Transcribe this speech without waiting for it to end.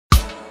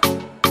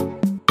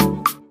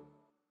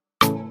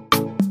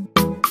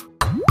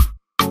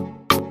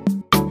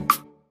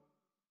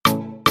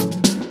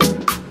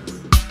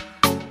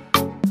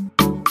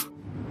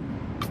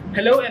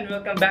Hello and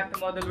welcome back to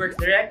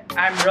Modelworks Direct.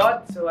 I'm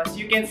Rod. So as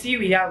you can see,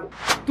 we have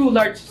two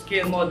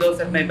large-scale models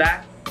at my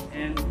back.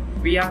 And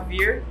we have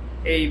here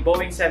a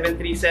Boeing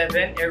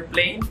 737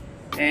 airplane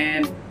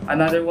and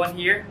another one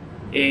here,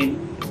 a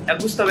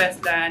Augusta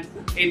Westland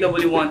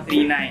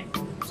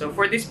AW139. So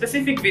for this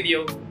specific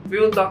video, we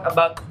will talk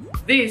about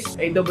this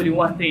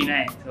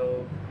AW139.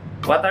 So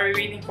what are we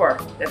waiting for?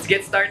 Let's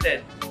get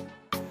started.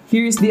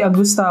 Here is the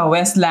Augusta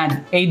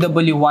Westland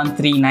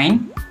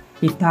AW139.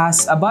 It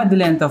has a body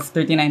length of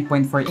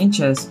 39.4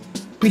 inches,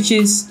 which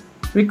is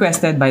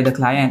requested by the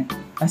client.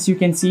 As you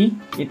can see,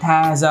 it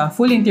has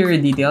full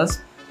interior details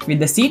with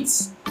the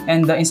seats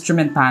and the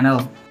instrument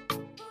panel.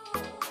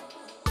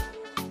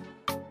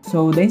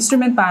 So the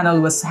instrument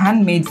panel was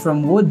handmade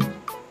from wood,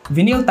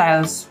 vinyl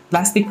tiles,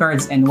 plastic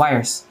cards, and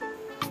wires.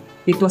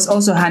 It was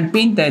also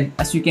hand-painted,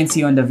 as you can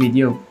see on the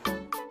video.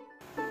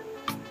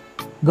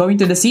 Going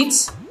to the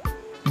seats,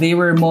 they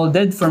were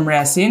molded from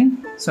resin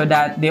so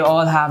that they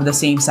all have the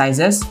same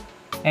sizes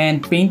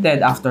and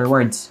painted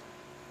afterwards.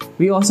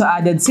 We also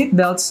added seat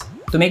belts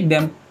to make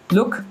them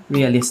look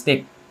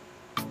realistic.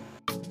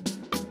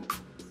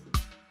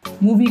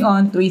 Moving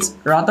on to its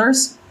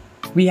rotors,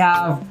 we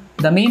have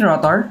the main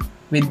rotor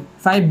with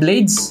 5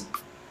 blades,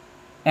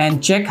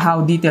 and check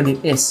how detailed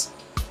it is.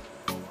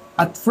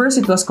 At first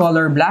it was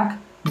color black,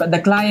 but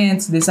the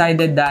clients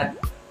decided that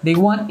they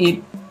want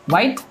it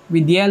white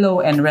with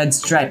yellow and red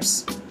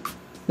stripes.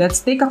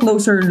 Let's take a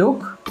closer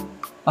look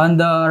on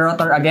the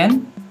rotor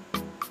again.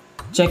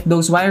 Check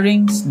those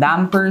wirings,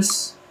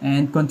 dampers,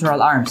 and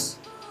control arms.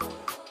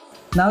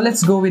 Now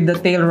let's go with the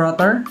tail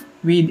rotor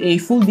with a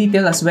full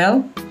detail as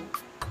well.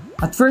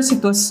 At first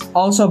it was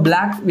also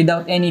black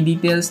without any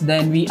details,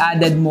 then we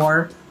added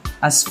more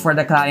as for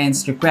the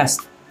client's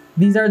request.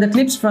 These are the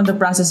clips from the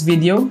process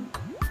video.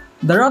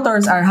 The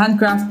rotors are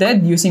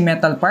handcrafted using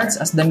metal parts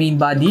as the main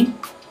body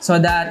so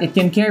that it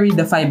can carry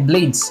the 5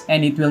 blades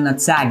and it will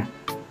not sag.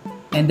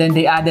 And then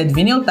they added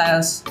vinyl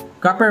tiles,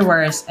 copper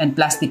wires, and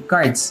plastic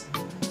cards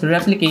to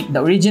replicate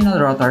the original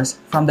rotors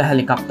from the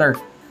helicopter.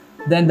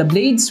 Then the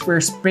blades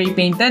were spray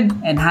painted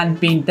and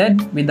hand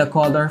painted with the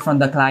color from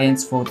the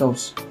client's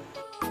photos.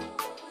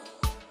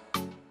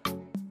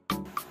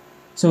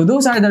 So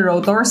those are the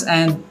rotors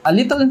and a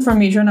little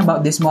information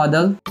about this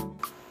model.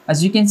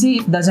 As you can see,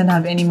 it doesn't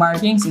have any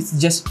markings, it's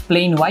just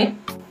plain white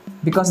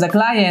because the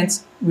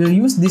clients will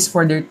use this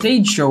for their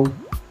trade show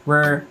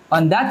where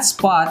on that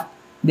spot,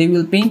 they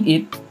will paint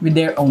it with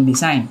their own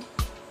design.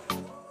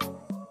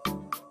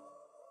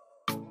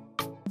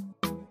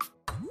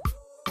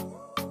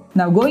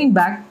 Now going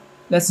back,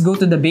 let's go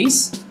to the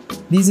base.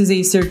 This is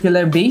a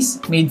circular base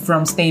made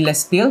from stainless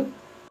steel.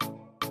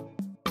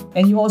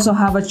 And you also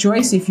have a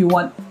choice if you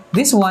want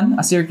this one,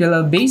 a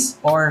circular base,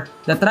 or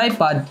the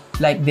tripod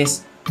like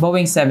this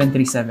Boeing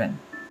 737.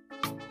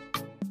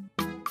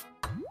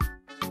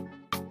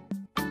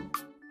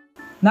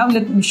 Now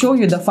let me show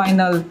you the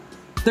final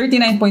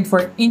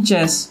 39.4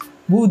 inches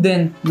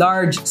wooden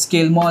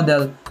large-scale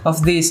model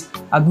of this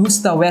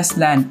Augusta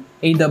Westland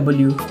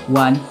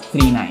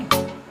AW139.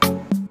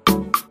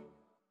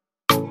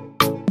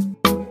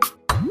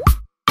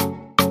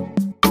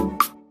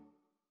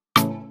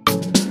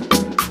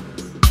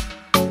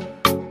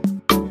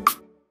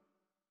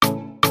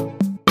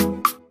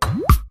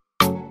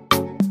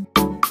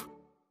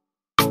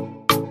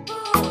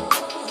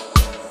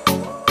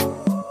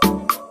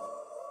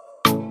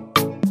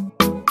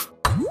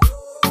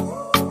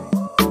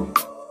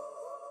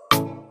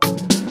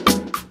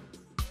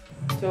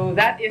 So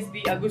that is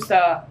the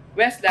Augusta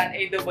Westland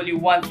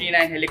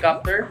AW139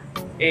 helicopter,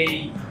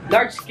 a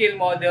large-scale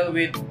model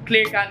with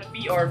clear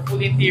canopy or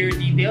full interior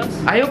details.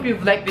 I hope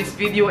you've liked this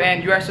video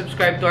and you are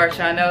subscribed to our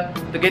channel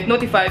to get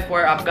notified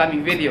for our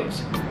upcoming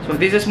videos. So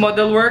this is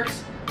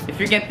Modelworks. If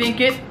you can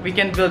think it, we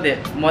can build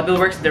it.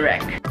 Modelworks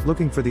Direct.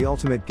 Looking for the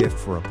ultimate gift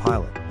for a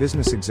pilot,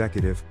 business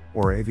executive,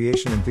 or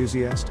aviation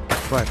enthusiast,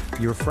 but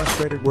you're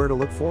frustrated where to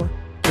look for?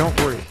 Don't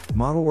worry,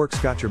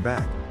 Modelworks got your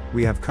back.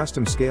 We have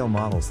custom scale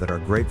models that are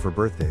great for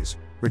birthdays,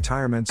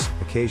 retirements,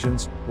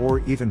 occasions,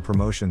 or even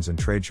promotions and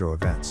trade show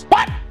events.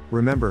 What?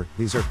 Remember,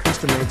 these are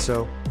custom made,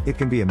 so it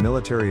can be a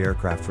military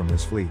aircraft from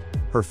his fleet,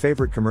 her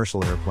favorite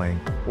commercial airplane,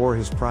 or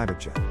his private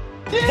jet.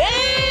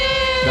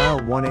 Dial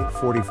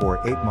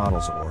 1-844-8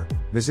 models or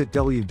visit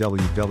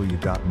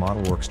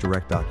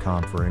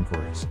www.modelworksdirect.com for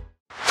inquiries.